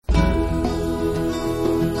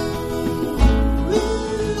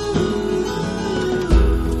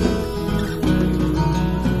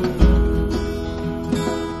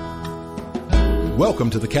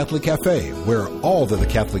Welcome to the Catholic Cafe, where all that the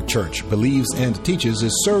Catholic Church believes and teaches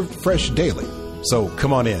is served fresh daily. So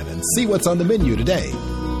come on in and see what's on the menu today.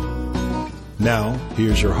 Now,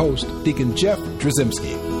 here's your host, Deacon Jeff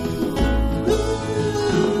Drzycimski.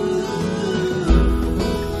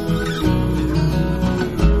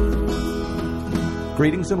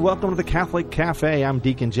 Greetings and welcome to the Catholic Cafe. I'm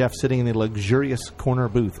Deacon Jeff, sitting in the luxurious corner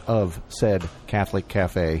booth of said Catholic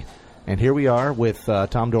Cafe. And here we are with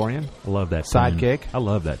Tom Dorian. I love that sidekick. Tune. I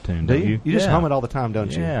love that tune. Do you? You just hum it all the time,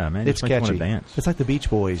 don't you? Yeah, man. It's catchy. Dance. It's like the Beach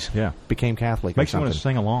Boys became Catholic. Makes or you want to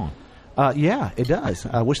sing along. Yeah, it does.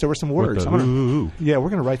 I wish there were some words. Yeah, we're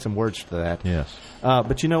going to write some words for that. Yes.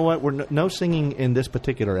 But you know what? We're no singing in this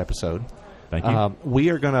particular episode. Thank you. We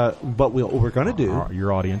are going to, but what we're going to do.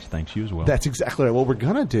 Your audience thanks you as well. That's exactly right. What we're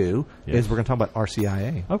going to do is we're going to talk about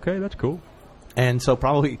Rcia. Okay, that's cool. And so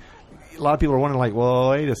probably a lot of people are wondering, like,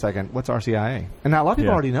 well, wait a second, what's Rcia? And now a lot of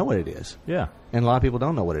people already know what it is. Yeah. And a lot of people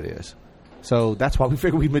don't know what it is. So that's why we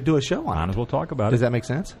figured we'd do a show on it. Might as well talk about it. Does that make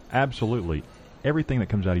sense? Absolutely. Everything that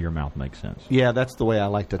comes out of your mouth makes sense. Yeah, that's the way I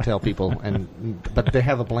like to tell people, but they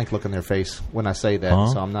have a blank look on their face when I say that,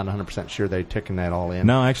 so I'm not 100% sure they're taking that all in.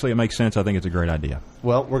 No, actually, it makes sense. I think it's a great idea.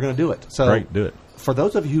 Well, we're going to do it. So, great, do it. For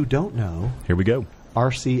those of you who don't know, here we go.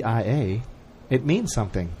 RCIA, it means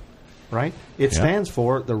something, right? It stands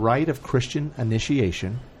for the Rite of Christian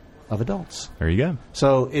Initiation of Adults. There you go.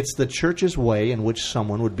 So it's the Church's way in which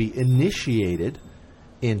someone would be initiated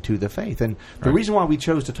into the faith. And the reason why we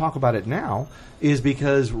chose to talk about it now is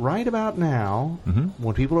because right about now,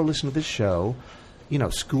 when people are listening to this show, you know,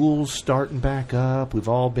 school's starting back up. We've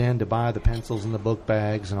all been to buy the pencils and the book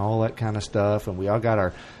bags and all that kind of stuff. And we all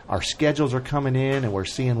got our schedules are coming in, and we're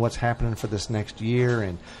seeing what's happening for this next year.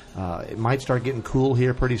 And it might start getting cool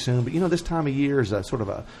here pretty soon. But, you know, this time of year is a sort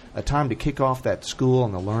of a time to kick off that school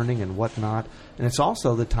and the learning and whatnot. And it's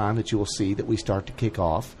also the time that you will see that we start to kick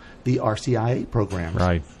off the RCIA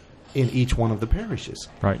programs in each one of the parishes.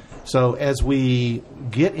 Right. So as we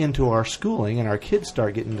get into our schooling and our kids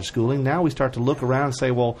start getting into schooling, now we start to look around and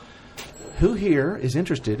say, well, who here is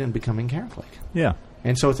interested in becoming Catholic? Yeah.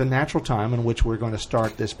 And so it's a natural time in which we're going to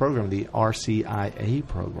start this program, the RCIA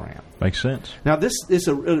program. Makes sense. Now, this is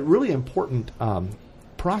a really important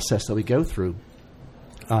process that we go through,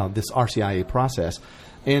 this RCIA process.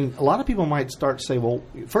 And a lot of people might start to say, well,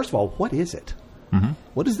 first of all, what is it?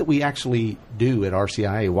 What is it we actually do at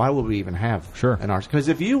RCIA? Why would we even have an RCIA? Because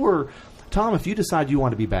if you were, Tom, if you decide you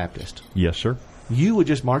want to be Baptist. Yes, sir. You would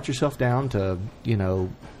just march yourself down to,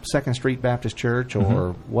 2nd Street Baptist Church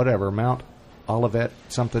or whatever, Mount Olivet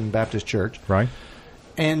something Baptist Church. Right.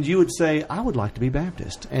 And you would say, I would like to be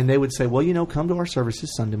Baptist. And they would say, well, come to our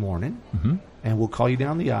services Sunday morning, and we'll call you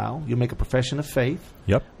down the aisle. You'll make a profession of faith.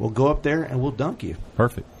 Yep. We'll go up there and we'll dunk you.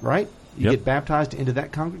 Perfect. Right? You get baptized into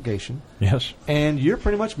that congregation. Yes. And you're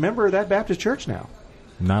pretty much a member of that Baptist church now.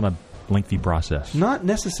 Not a lengthy process. Not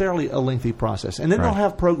necessarily a lengthy process. And then they'll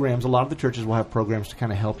have programs. A lot of the churches will have programs to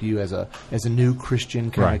kind of help you as a new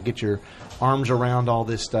Christian kind of get your arms around all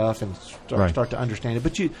this stuff and start to understand it.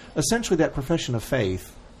 But essentially that profession of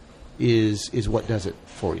faith is what does it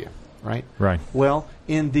for you, right? Right. Well,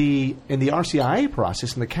 in the RCIA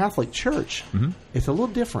process in the Catholic Church, it's a little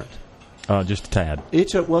different. Just a tad.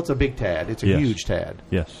 It's a big tad. It's a huge tad.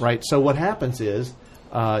 Yes. Right. So what happens is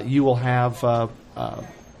you will have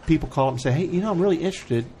people call up and say, hey, I'm really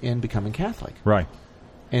interested in becoming Catholic. Right.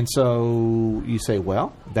 And so you say,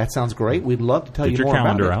 well, that sounds great. We'd love to tell you more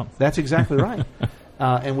about it. Get your calendar out. That's exactly right.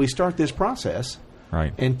 And we start this process.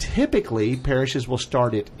 Right. And typically parishes will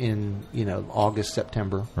start it in, August,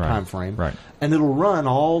 September time frame. Right. And it'll run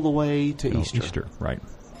all the way to Easter. Right.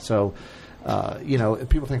 So,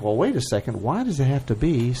 people think, well, wait a second, why does it have to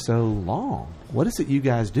be so long? What is it you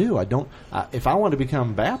guys do? If I want to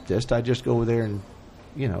become Baptist, I just go over there and,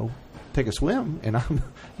 take a swim and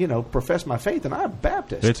I'm, profess my faith and I'm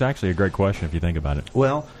Baptist. It's actually a great question if you think about it.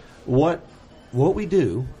 Well, what we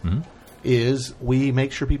do is we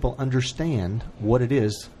make sure people understand what it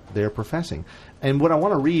is they're professing. And what I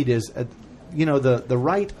want to read is, the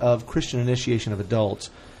rite of Christian initiation of adults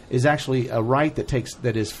is actually a rite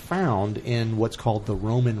that is found in what's called the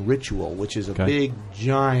Roman Ritual, which is a big,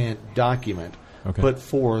 giant document put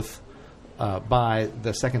forth by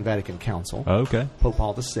the Second Vatican Council. Okay. Pope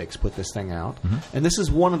Paul VI put this thing out. And this is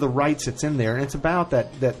one of the rites that's in there, and it's about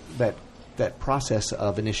that process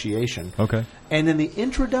of initiation. Okay. And in the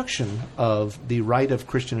introduction of the Rite of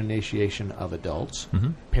Christian Initiation of Adults,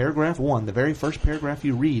 paragraph 1, the very first paragraph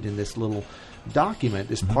you read in this little document,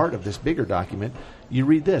 this part of this bigger document, you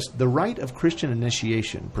read this: the rite of Christian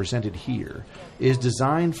initiation presented here is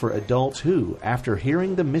designed for adults who, after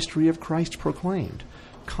hearing the mystery of Christ proclaimed,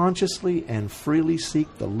 consciously and freely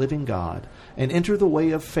seek the living God and enter the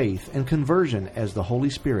way of faith and conversion as the Holy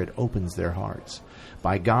Spirit opens their hearts.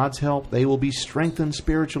 By God's help, they will be strengthened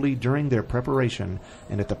spiritually during their preparation,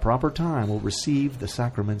 and at the proper time will receive the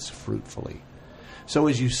sacraments fruitfully. So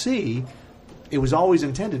as you see, it was always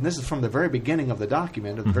intended, and this is from the very beginning of the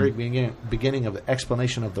document, at the very beginning of the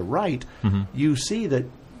explanation of the rite, you see that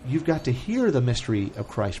you've got to hear the mystery of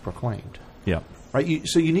Christ proclaimed. Yeah. Right?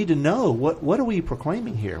 So you need to know, what are we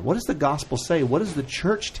proclaiming here? What does the gospel say? What does the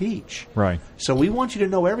church teach? Right. So we want you to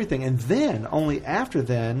know everything, and then, only after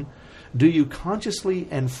then, do you consciously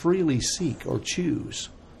and freely seek or choose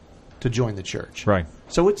to join the church. Right.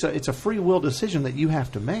 So it's a free will decision that you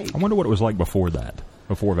have to make. I wonder what it was like before that,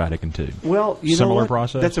 before Vatican II. Well, you know Similar what?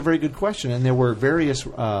 process? That's a very good question, and there were various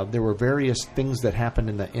things that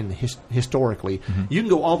happened historically. You can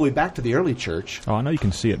go all the way back to the early church. Oh, I know you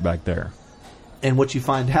can see it back there. And what you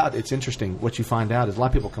find out, it's interesting, what you find out is a lot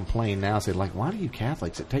of people complain now, say, like, why do you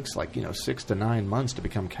Catholics? It takes 6 to 9 months to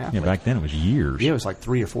become Catholic. Yeah, back then it was years. Yeah, it was like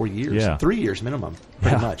 3 or 4 years. Yeah. 3 years minimum,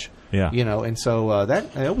 pretty much. Yeah. And so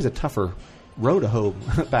that was a tougher road to hoe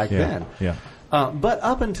back then. Yeah. But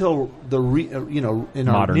up until in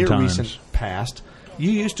our Modern near times. recent past, you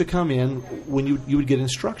used to come in when you would get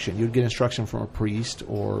instruction. You would get instruction from a priest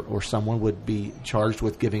or someone would be charged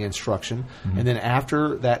with giving instruction. And then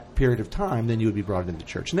after that period of time, then you would be brought into the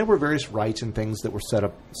church. And there were various rites and things that were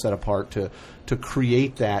set apart to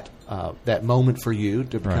create that moment for you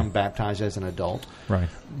to become baptized as an adult. Right.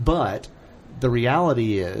 But the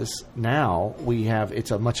reality is now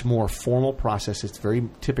it's a much more formal process. It's very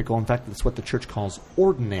typical. In fact, it's what the church calls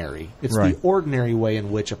ordinary. It's the ordinary way in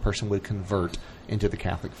which a person would convert into the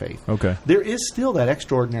Catholic faith. Okay. There is still that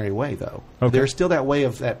extraordinary way, though. Okay. There's still that way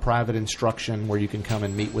of that private instruction where you can come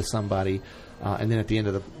and meet with somebody, and then at the end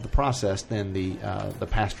of the process, then the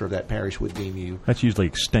pastor of that parish would deem you. That's usually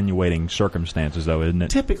extenuating circumstances, though, isn't it?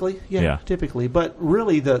 Typically, yeah. Typically. But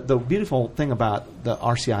really, the beautiful thing about the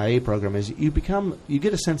Rcia program is you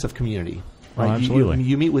get a sense of community. Right? Oh, absolutely.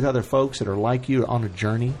 You meet with other folks that are like you on a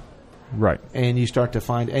journey. Right. And you start to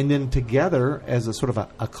find, and then together as a sort of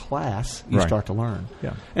a class, you start to learn.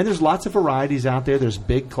 Yeah. And there's lots of varieties out there. There's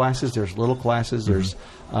big classes, there's little classes,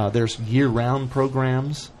 there's year-round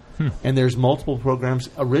programs, and there's multiple programs.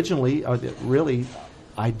 Originally, ideally,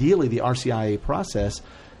 the RCIA process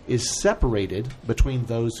is separated between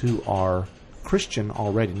those who are Christian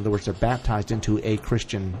already. In other words, they're baptized into a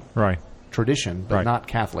Christian tradition, but not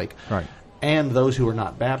Catholic. Right. And those who are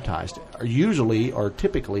not baptized are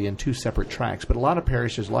typically in two separate tracks. But a lot of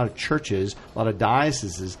parishes, a lot of churches, a lot of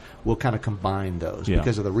dioceses will kind of combine those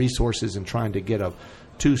because of the resources and trying to get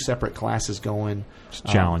two separate classes going. It's a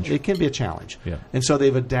challenge. It can be a challenge. Yeah. And so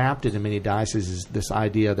they've adapted in many dioceses this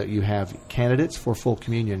idea that you have candidates for full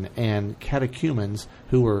communion and catechumens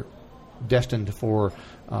who are destined for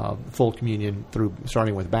full communion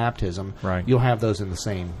starting with baptism. Right. You'll have those in the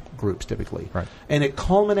same groups typically. Right. And it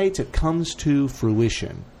comes to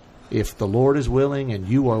fruition. If the Lord is willing and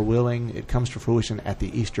you are willing, it comes to fruition at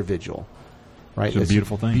the Easter Vigil. Right? It's a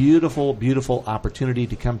beautiful thing. Beautiful, beautiful opportunity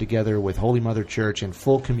to come together with Holy Mother Church in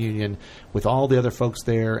full communion with all the other folks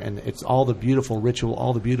there, and it's all the beautiful ritual,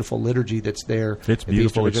 all the beautiful liturgy that's there. It's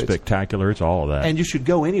beautiful, it's spectacular, it's all of that. And you should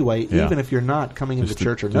go anyway, even if you're not coming into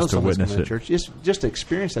church or know someone's coming to church. Just to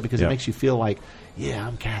experience that because it makes you feel like,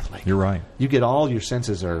 I'm Catholic. You're right. You get all your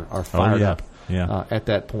senses are fired up at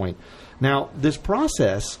that point. Now, this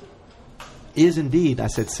process is indeed, I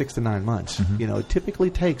said 6 to 9 months. It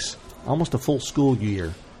typically takes almost a full school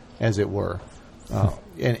year, as it were.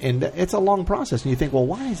 And it's a long process. And you think, well,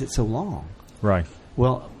 why is it so long? Right.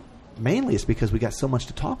 Well, mainly it's because we got so much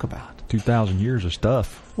to talk about. 2,000 years of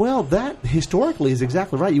stuff. Well, that historically is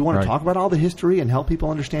exactly right. You want to talk about all the history and help people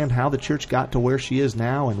understand how the church got to where she is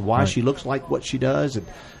now and why she looks like what she does, and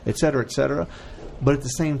et cetera, et cetera. But at the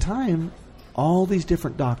same time, all these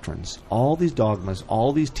different doctrines, all these dogmas,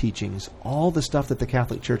 all these teachings, all the stuff that the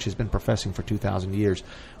Catholic Church has been professing for 2,000 years,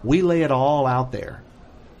 we lay it all out there,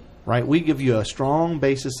 right? We give you a strong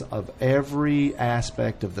basis of every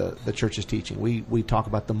aspect of the Church's teaching. We talk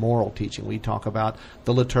about the moral teaching. We talk about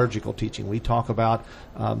the liturgical teaching. We talk about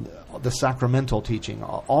the sacramental teaching.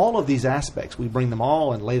 All of these aspects, we bring them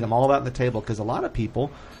all and lay them all out on the table because a lot of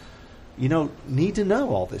people need to know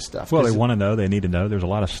all this stuff. Well, they want to know. They need to know. There's a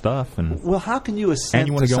lot of stuff. Well, how can you assent to something? And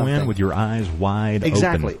you want to go in with your eyes wide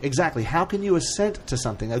open. Exactly. How can you assent to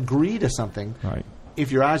something, agree to something,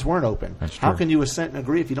 if your eyes weren't open? That's true. How can you assent and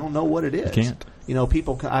agree if you don't know what it is? You can't.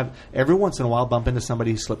 People, every once in a while, bump into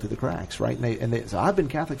somebody who slipped through the cracks, right? And they say, I've been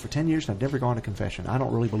Catholic for 10 years and I've never gone to confession. I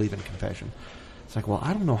don't really believe in confession. It's like, well,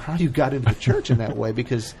 I don't know how you got into the church in that way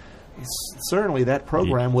because certainly that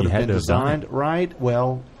program would You have had been to have done designed right,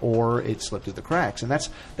 well, or it slipped through the cracks. And that's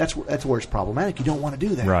where it's problematic. You don't want to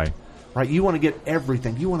do that. Right. Right? You want to get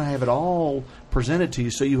everything. You want to have it all presented to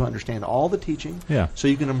you so you understand all the teaching, so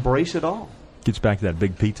you can embrace it all. Gets back to that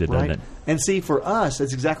big pizza, doesn't it? And see, for us,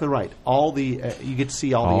 that's exactly right. All the you get to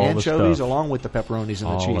see all the anchovies along with the pepperonis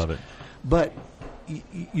and the cheese. All of it. But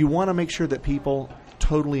you want to make sure that people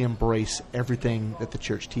totally embrace everything that the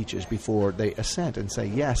church teaches before they assent and say,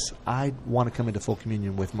 yes, I want to come into full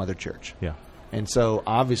communion with Mother Church. Yeah. And so,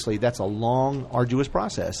 obviously, that's a long, arduous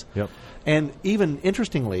process. Yep. And even,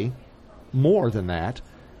 interestingly, more than that,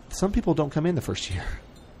 some people don't come in the first year.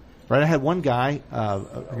 Right? I had one guy, a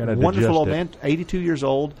wonderful old man, 82 years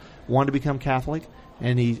old, wanted to become Catholic,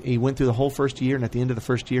 and he went through the whole first year, and at the end of the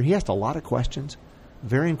first year, he asked a lot of questions,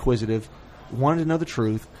 very inquisitive, wanted to know the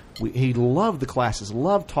truth. He loved the classes,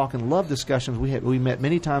 loved talking, loved discussions. We met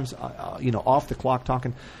many times, off the clock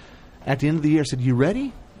talking. At the end of the year, I said, "You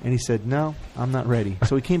ready?" And he said, "No, I'm not ready."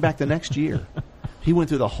 So he came back the next year. He went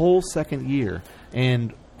through the whole second year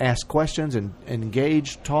and asked questions and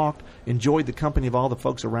engaged, talked, enjoyed the company of all the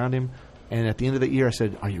folks around him. And at the end of the year, I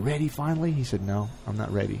said, "Are you ready finally?" He said, "No, I'm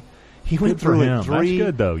not ready." He went through it 3 That's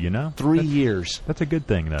good, though, 3 years. That's a good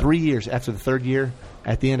thing, though. 3 years. After the third year,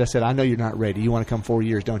 at the end, I said, "I know you're not ready. You want to come 4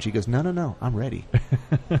 years, don't you?" He goes, No, I'm ready.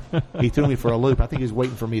 He threw me for a loop. I think he was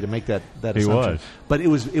waiting for me to make that assumption. He was. But it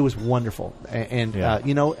was wonderful. And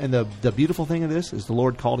the beautiful thing of this is the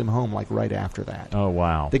Lord called him home like right after that. Oh,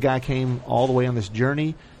 wow. The guy came all the way on this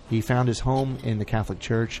journey. He found his home in the Catholic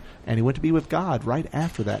Church, and he went to be with God right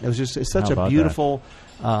after that. It was it's such a beautiful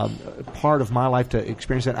part of my life to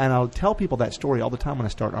experience that. And I'll tell people that story all the time when I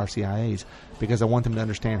start RCIAs because I want them to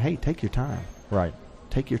understand, hey, take your time. Right.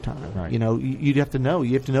 Take your time. Right. You have to know.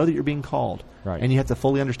 You have to know that you're being called. Right. And you have to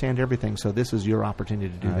fully understand everything. So this is your opportunity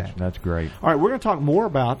to do that. That's great. All right, we're going to talk more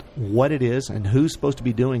about what it is and who's supposed to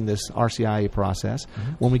be doing this RCIA process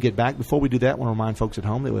when we get back. Before we do that, I want to remind folks at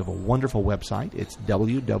home that we have a wonderful website. It's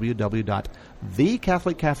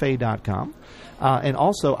www.thecatholiccafe.com. And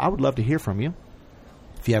also, I would love to hear from you.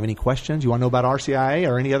 If you have any questions, you want to know about RCIA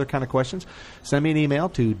or any other kind of questions, send me an email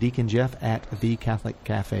to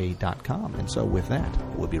deaconjeff@thecatholiccafe.com. And so with that,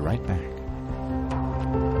 we'll be right back.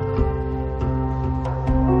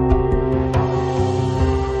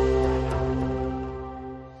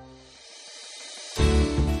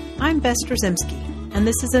 I'm Bess Drzycimski, and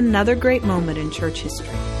this is another great moment in church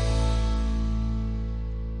history.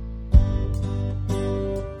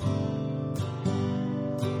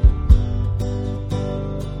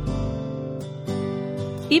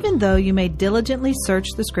 Even though you may diligently search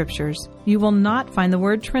the Scriptures, you will not find the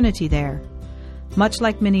word Trinity there. Much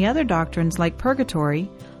like many other doctrines like purgatory,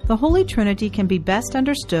 the Holy Trinity can be best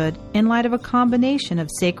understood in light of a combination of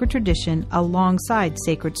sacred tradition alongside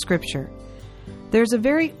sacred Scripture. There's a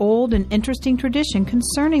very old and interesting tradition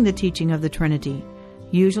concerning the teaching of the Trinity,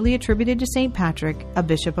 usually attributed to St. Patrick, a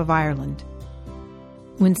bishop of Ireland.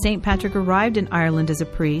 When St. Patrick arrived in Ireland as a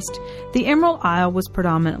priest, the Emerald Isle was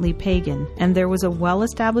predominantly pagan, and there was a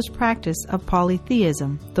well-established practice of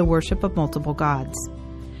polytheism, the worship of multiple gods.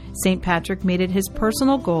 St. Patrick made it his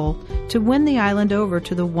personal goal to win the island over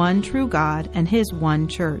to the one true God and his one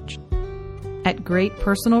church. At great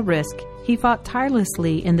personal risk, he fought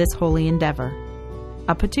tirelessly in this holy endeavor.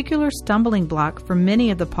 A particular stumbling block for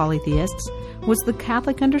many of the polytheists was the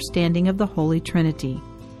Catholic understanding of the Holy Trinity.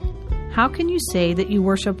 How can you say that you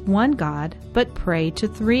worship one God, but pray to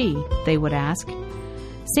three? They would ask.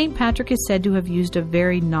 St. Patrick is said to have used a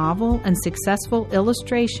very novel and successful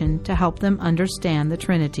illustration to help them understand the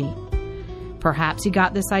Trinity. Perhaps he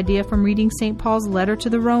got this idea from reading St. Paul's letter to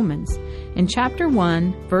the Romans. In chapter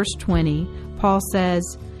 1, verse 20, Paul says,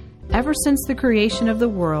 "Ever since the creation of the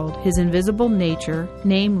world, his invisible nature,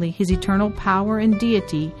 namely his eternal power and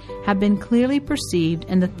deity, have been clearly perceived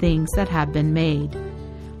in the things that have been made."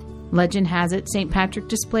 Legend has it St. Patrick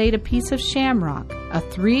displayed a piece of shamrock, a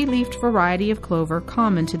three-leafed variety of clover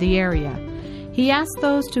common to the area. He asked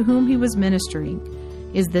those to whom he was ministering,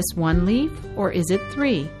 "Is this one leaf, or is it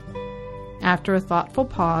three?" After a thoughtful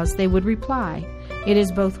pause, they would reply, "It is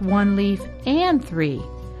both one leaf and three."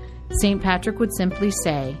 St. Patrick would simply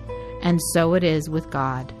say, "And so it is with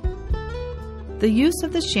God." The use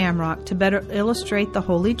of the shamrock to better illustrate the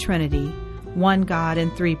Holy Trinity, one God in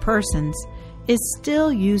three persons, is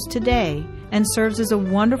still used today and serves as a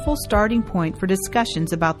wonderful starting point for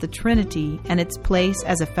discussions about the Trinity and its place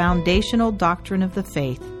as a foundational doctrine of the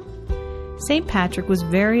faith. St. Patrick was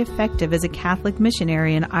very effective as a Catholic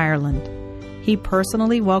missionary in Ireland. He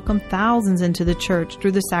personally welcomed thousands into the church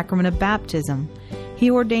through the sacrament of baptism.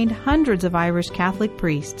 He ordained hundreds of Irish Catholic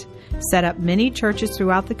priests, set up many churches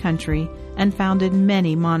throughout the country, and founded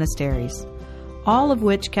many monasteries, all of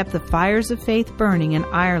which kept the fires of faith burning in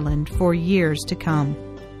Ireland for years to come.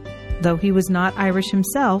 Though he was not Irish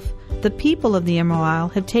himself, the people of the Emerald Isle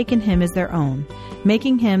have taken him as their own,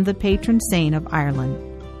 making him the patron saint of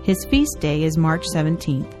Ireland. His feast day is March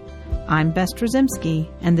 17th. I'm Bess Drzycimski,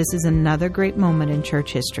 and this is another great moment in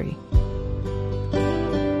church history.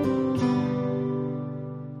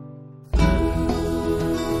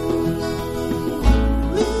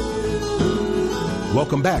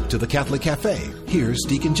 Welcome back to the Catholic Cafe. Here's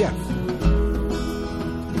Deacon Jeff.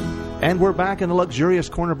 And we're back in the luxurious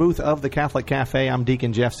corner booth of the Catholic Cafe. I'm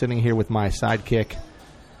Deacon Jeff, sitting here with my sidekick,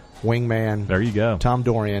 wingman. There you go, Tom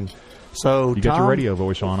Dorian. So you got your radio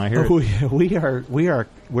voice on. I hear it.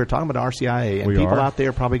 We're talking about Rcia, and people out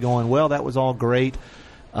there probably going, "Well, that was all great,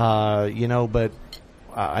 but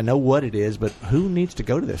I know what it is, but who needs to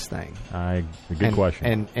go to this thing?" Good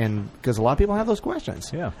question. And because a lot of people have those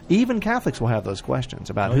questions. Yeah. Even Catholics will have those questions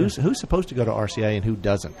about who's supposed to go to Rcia and who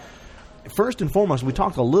doesn't. First and foremost, we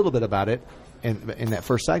talked a little bit about it in that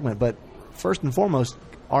first segment, but first and foremost,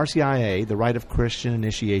 Rcia, the Rite of Christian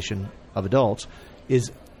Initiation of Adults,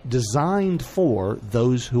 is designed for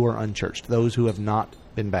those who are unchurched, those who have not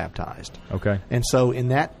been baptized. Okay. And so in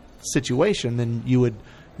that situation, then you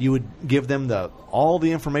would give them all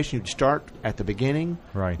the information. You'd start at the beginning,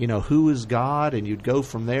 right? Who is God, and you'd go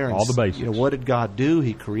from there. And all the basics. What did God do?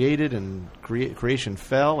 He created, and creation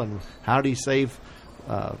fell, and how did He save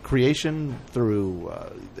creation through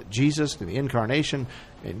Jesus and the incarnation?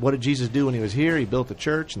 And what did Jesus do when He was here? He built the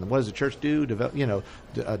church, and what does the church do?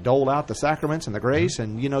 Dole out the sacraments and the grace,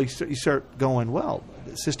 and you start going, well,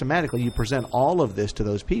 systematically you present all of this to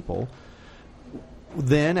those people.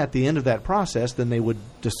 Then at the end of that process, then they would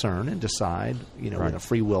discern and decide, in a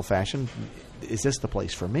free will fashion, is this the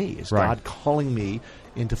place for me? Is God calling me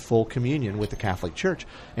into full communion with the Catholic Church?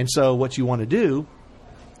 And so what you want to do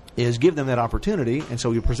is give them that opportunity, and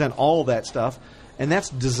so you present all that stuff, and that's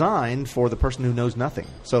designed for the person who knows nothing.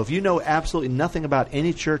 So if you know absolutely nothing about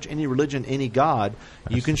any church, any religion, any God,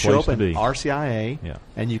 you can show up in Rcia,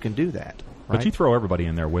 and you can do that. Right? But you throw everybody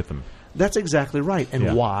in there with them. That's exactly right.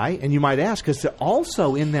 And why? And you might ask, because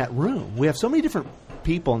also in that room, we have so many different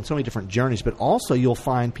people and so many different journeys, but also you'll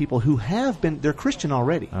find people who they're Christian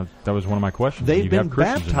already. That was one of my questions. They've been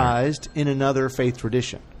baptized in another faith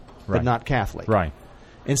tradition, but not Catholic. Right.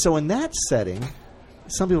 And so in that setting,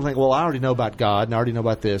 some people think, well, I already know about God, and I already know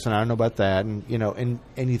about this, and I know about that, and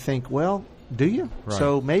you think, well, do you? Right.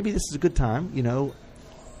 So maybe this is a good time. You're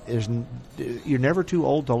never too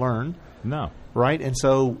old to learn. No. Right? And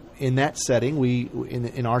so in that setting,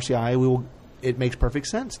 in Rcia, it makes perfect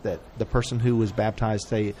sense that the person who was baptized,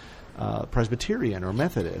 say, Presbyterian or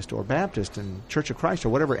Methodist or Baptist and Church of Christ or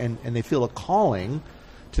whatever, and they feel a calling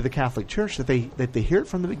to the Catholic Church, that they hear it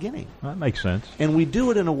from the beginning. That makes sense. And we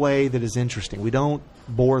do it in a way that is interesting. We don't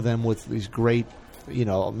bore them with these great,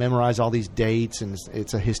 memorize all these dates, and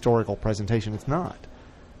it's a historical presentation. It's not.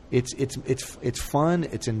 It's fun,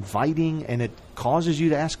 it's inviting, and it causes you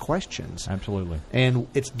to ask questions. Absolutely. And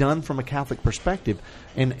it's done from a Catholic perspective,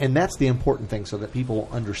 and that's the important thing, so that people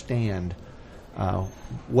understand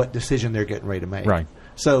what decision they're getting ready to make. Right.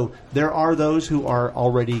 So there are those who are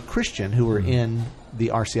already Christian who are in the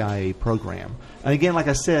Rcia program. And again, like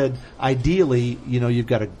I said, ideally, you've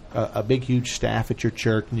got a big, huge staff at your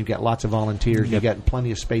church, and you've got lots of volunteers. You've got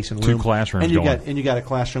plenty of space and room. 2 classrooms and you got a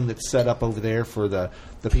classroom that's set up over there for the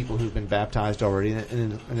people who've been baptized already,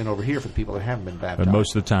 and then over here for the people that haven't been baptized. But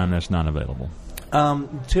most of the time, that's not available.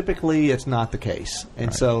 Typically, it's not the case.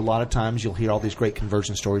 And so a lot of times you'll hear all these great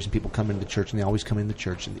conversion stories, and people come into the church, and they always come into the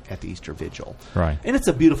church at the Easter Vigil. Right. And it's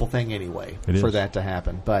a beautiful thing anyway for that to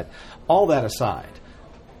happen. But all that aside,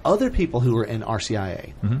 other people who are in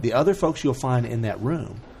Rcia, the other folks you'll find in that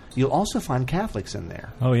room, you'll also find Catholics in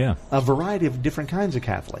there. Oh, yeah. A variety of different kinds of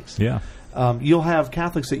Catholics. Yeah. You'll have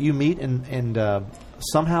Catholics that you meet and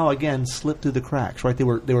somehow, again, slip through the cracks, right? They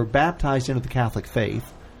were baptized into the Catholic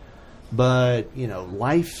faith, but,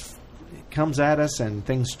 life comes at us and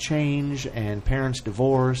things change and parents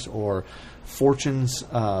divorce or fortunes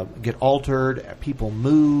get altered, people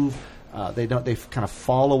move. They kind of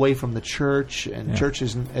fall away from the church, and church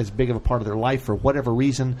isn't as big of a part of their life for whatever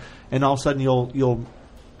reason. And all of a sudden,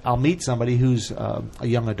 I'll meet somebody who's a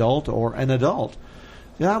young adult or an adult.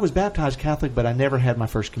 I was baptized Catholic, but I never had my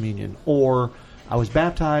first communion. Or I was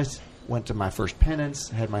baptized, went to my first penance,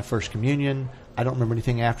 had my first communion. I don't remember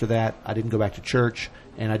anything after that. I didn't go back to church,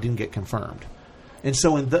 and I didn't get confirmed. And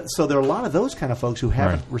so, so there are a lot of those kind of folks who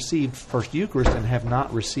haven't received First Eucharist and have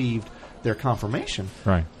not received their confirmation,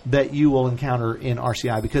 that you will encounter in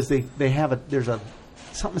RCI, because they have there's a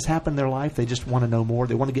something's happened in their life. They just want to know more.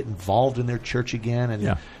 They want to get involved in their church again,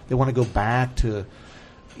 and they want to go back to,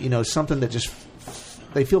 something that just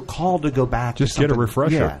they feel called to go back. Just to get a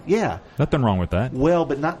refresher. Yeah. Nothing wrong with that. Well,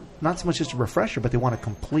 but not so much just a refresher, but they want to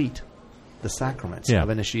complete the sacraments of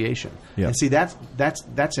initiation. Yeah. And see,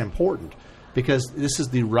 that's important because this is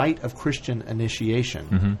the rite of Christian initiation.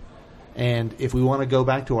 Mm-hmm. And if we want to go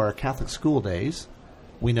back to our Catholic school days,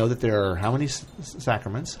 we know that there are how many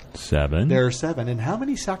sacraments? 7. There are 7. And how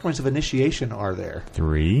many sacraments of initiation are there?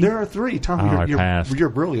 3. There are 3. Tom, I passed. You're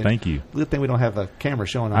brilliant. Thank you. Good thing we don't have a camera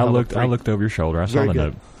showing. I looked over your shoulder. I saw the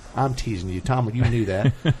note. I'm teasing you, Tom. You knew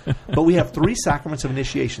that. But we have 3 sacraments of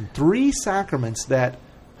initiation. 3 sacraments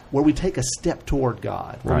where we take a step toward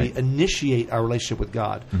God, where we initiate our relationship with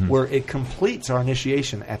God, where it completes our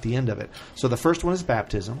initiation at the end of it. So the first one is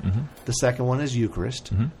baptism, the second one is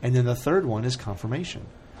Eucharist, and then the third one is confirmation.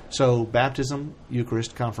 So baptism,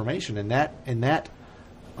 Eucharist, confirmation. In that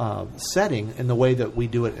setting, in the way that we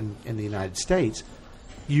do it in the United States,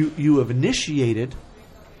 you have initiated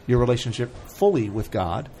your relationship fully with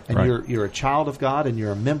God, and you're a child of God, and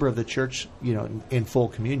you're a member of the church, in full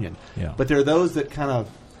communion. Yeah. But there are those that kind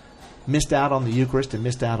of missed out on the Eucharist and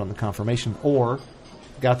missed out on the confirmation, or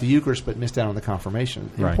got the Eucharist but missed out on the confirmation.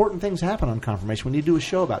 Right. Important things happen on confirmation. We need to do a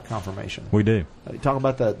show about confirmation. We do. Talk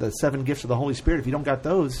about the 7 gifts of the Holy Spirit. If you don't got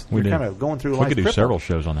those, you're kind of going through life. We could do crippled. several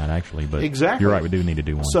shows on that, actually. But exactly. You're right, we do need to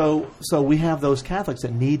do one. So we have those Catholics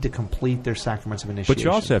that need to complete their sacraments of initiation. But you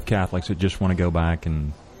also have Catholics that just want to go back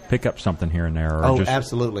and pick up something here and there. Or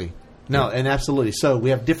absolutely. No, and absolutely. So we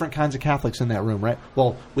have different kinds of Catholics in that room, right?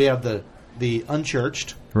 Well, we have the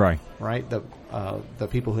unchurched, right? The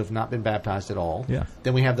people who have not been baptized at all. Yeah.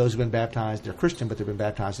 Then we have those who've been baptized. They're Christian, but they've been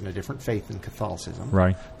baptized in a different faith than Catholicism.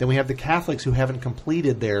 Right. Then we have the Catholics who haven't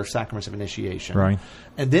completed their sacraments of initiation. Right.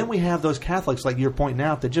 And then we have those Catholics, like you're pointing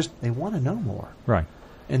out, that they want to know more. Right.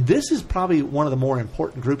 And this is probably one of the more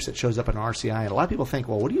important groups that shows up in RCI. And a lot of people think,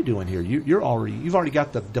 well, what are you doing here? You've already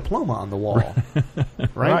got the diploma on the wall,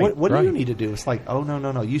 right? What do you need to do? It's like, oh,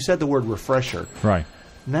 no. You said the word refresher. Right.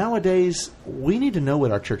 Nowadays, we need to know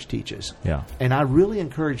what our church teaches. Yeah. And I really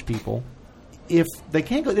encourage people, if they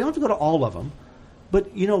can't go, they don't have to go to all of them,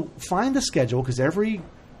 but, find the schedule, because every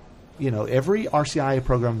RCIA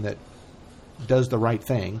program that does the right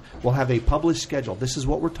thing will have a published schedule. This is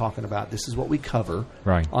what we're talking about. This is what we cover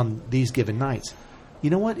on these given nights.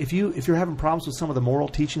 You know what? If you're having problems with some of the moral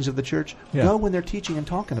teachings of the church, go when they're teaching and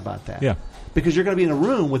talking about that. Yeah. Because you're going to be in a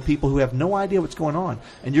room with people who have no idea what's going on,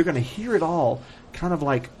 and you're going to hear it all kind of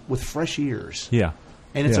like with fresh ears. Yeah.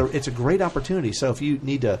 And it's a great opportunity. So if you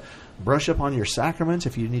need to brush up on your sacraments,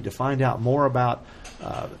 if you need to find out more about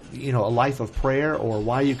a life of prayer, or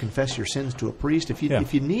why you confess your sins to a priest, if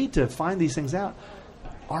you need to find these things out,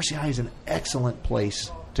 RCI is an excellent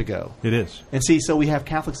place to go. It is. And see, so we have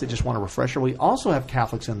Catholics that just want a refresher. We also have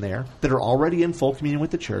Catholics in there that are already in full communion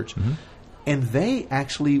with the church, and they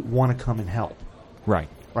actually want to come and help. Right.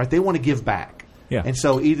 They want to give back. Yeah. And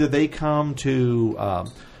so either they come to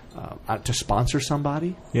sponsor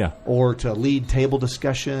somebody, or to lead table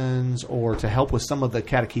discussions, or to help with some of the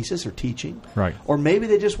catechesis or teaching, right? Or maybe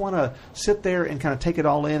they just want to sit there and kind of take it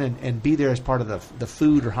all in and be there as part of the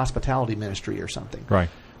food or hospitality ministry or something, right?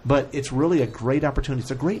 But it's really a great opportunity. It's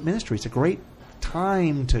a great ministry. It's a great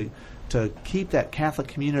time to keep that Catholic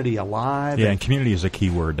community alive. Yeah, and community is a key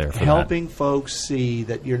word there for helping folks see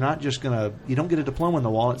that you're not just you don't get a diploma in the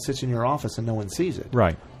wall, it sits in your office and no one sees it.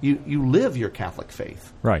 Right. You live your Catholic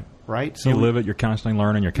faith. Right. Right? So you live it, you're constantly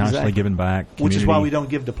learning, you're constantly giving back. Community. Which is why we don't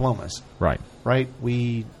give diplomas. Right. Right?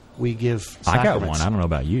 We give sacraments. I got one. I don't know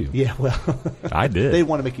about you. Yeah, well. I did. They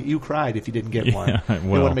want to make you cried if you didn't get one. Well, they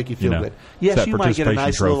want to make you feel good. Yes, you might get a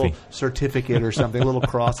nice trophy. little certificate or something, a little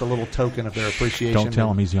cross, a little token of their appreciation. Don't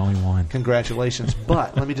tell him he's the only one. Congratulations.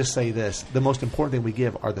 But let me just say this. The most important thing we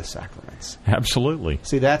give are the sacraments. Absolutely.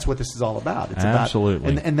 See, that's what this is all about. It's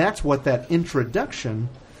Absolutely. And that's what that introduction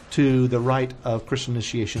to the rite of Christian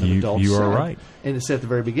initiation of adults. You are right. And it said at the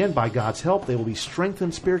very beginning, by God's help, they will be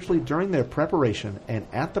strengthened spiritually during their preparation, and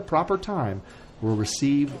at the proper time will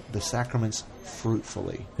receive the sacraments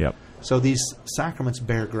fruitfully. Yep. So these sacraments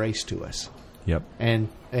bear grace to us. Yep. And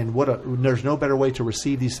there's no better way to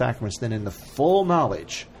receive these sacraments than in the full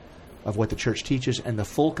knowledge of what the church teaches and the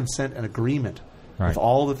full consent and agreement with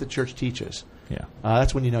all that the church teaches. Yeah.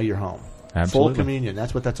 That's when you know you're home. Absolutely. Full communion.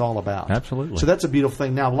 That's what that's all about. Absolutely. So that's a beautiful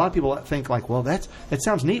thing. Now, a lot of people think like, well, that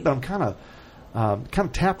sounds neat, but I'm kind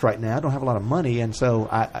of tapped right now. I don't have a lot of money, and so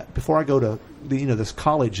before I go to this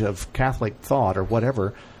college of Catholic thought or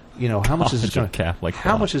whatever, how much is this going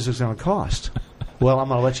to cost? Well, I'm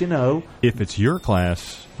going to let you know. If it's your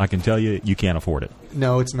class, I can tell you can't afford it.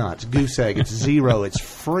 No, it's not. It's goose egg. It's zero. It's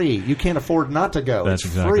free. You can't afford not to go. That's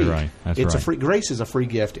it's exactly free. right. That's it's right. a free. Grace is a free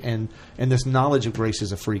gift, and this knowledge of grace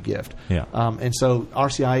is a free gift. Yeah. And so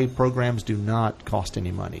RCIA programs do not cost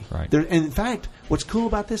any money. Right. And in fact, what's cool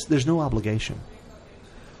about this? There's no obligation.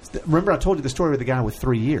 Remember, I told you the story with the guy with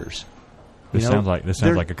 3 years. This sounds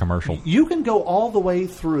like a commercial. You can go all the way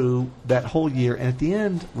through that whole year, and at the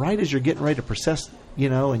end, right as you're getting ready to process,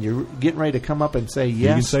 and you're getting ready to come up and say yes,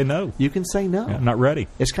 you can say no. You can say no. Yeah, I'm not ready.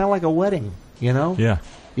 It's kind of like a wedding, Yeah.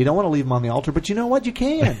 You don't want to leave them on the altar, but you know what? You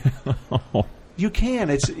can. You can.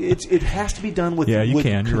 It has to be done with you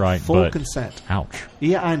can. You're right. Full consent. Ouch.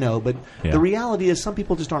 Yeah, I know, but Yeah. the reality is some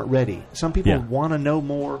people just aren't ready. Some people want to know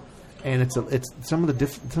more, and it's some of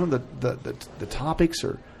the topics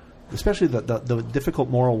are. Especially the difficult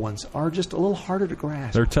moral ones are just a little harder to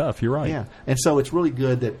grasp. They're tough. You're right. Yeah, and so it's really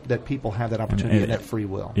good that people have that opportunity and that free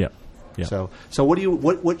will. Yep. Yep. So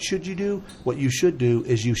what should you do? What you should do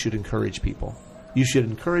is you should encourage people. You should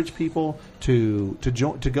encourage people to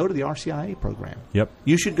go to the RCIA program. Yep.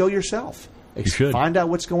 You should go yourself. You should Find out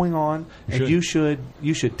what's going on, you should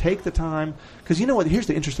take the time, because you know what? Here's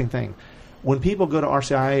the interesting thing. When people go to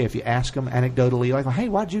RCIA, if you ask them anecdotally, like, "Hey,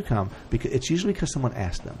 why'd you come?" Because it's usually because someone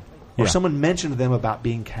asked them. Or someone mentioned to them about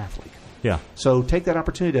being Catholic. Yeah. So take that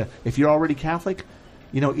opportunity to, if you're already Catholic,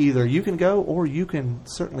 either you can go or you can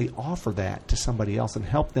certainly offer that to somebody else and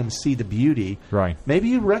help them see the beauty. Right. Maybe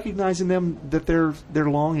you recognize in them that they're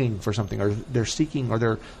longing for something, or they're seeking, or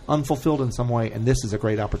they're unfulfilled in some way, and this is a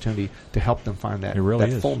great opportunity to help them find that,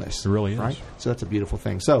 fullness. It really is. Right? So that's a beautiful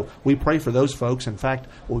thing. So we pray for those folks. In fact,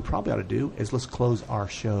 what we probably ought to do is let's close our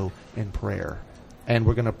show in prayer. And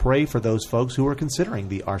we're going to pray for those folks who are considering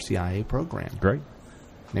the RCIA program. Great. In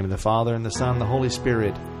the name of the Father, and the Son, and the Holy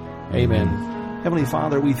Spirit. Amen. Heavenly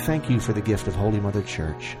Father, we thank you for the gift of Holy Mother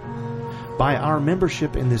Church. By our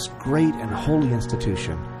membership in this great and holy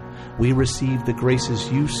institution, we receive the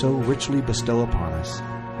graces you so richly bestow upon us.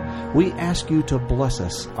 We ask you to bless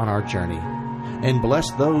us on our journey, and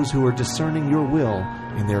bless those who are discerning your will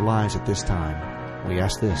in their lives at this time. We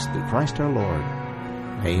ask this through Christ our Lord.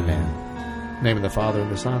 Amen. In the name of the Father,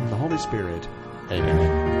 and the Son, and the Holy Spirit.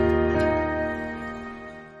 Amen.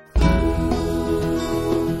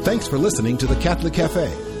 Thanks for listening to the Catholic Cafe.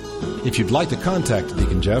 If you'd like to contact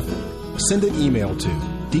Deacon Jeff, send an email to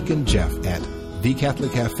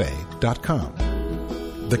deaconjeff@thecatholiccafe.com.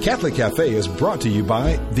 The Catholic Cafe is brought to you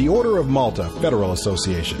by the Order of Malta Federal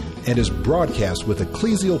Association and is broadcast with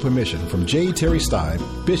ecclesial permission from J. Terry Stive,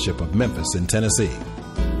 Bishop of Memphis in Tennessee.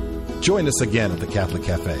 Join us again at the Catholic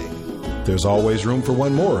Cafe. There's always room for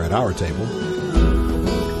one more at our table.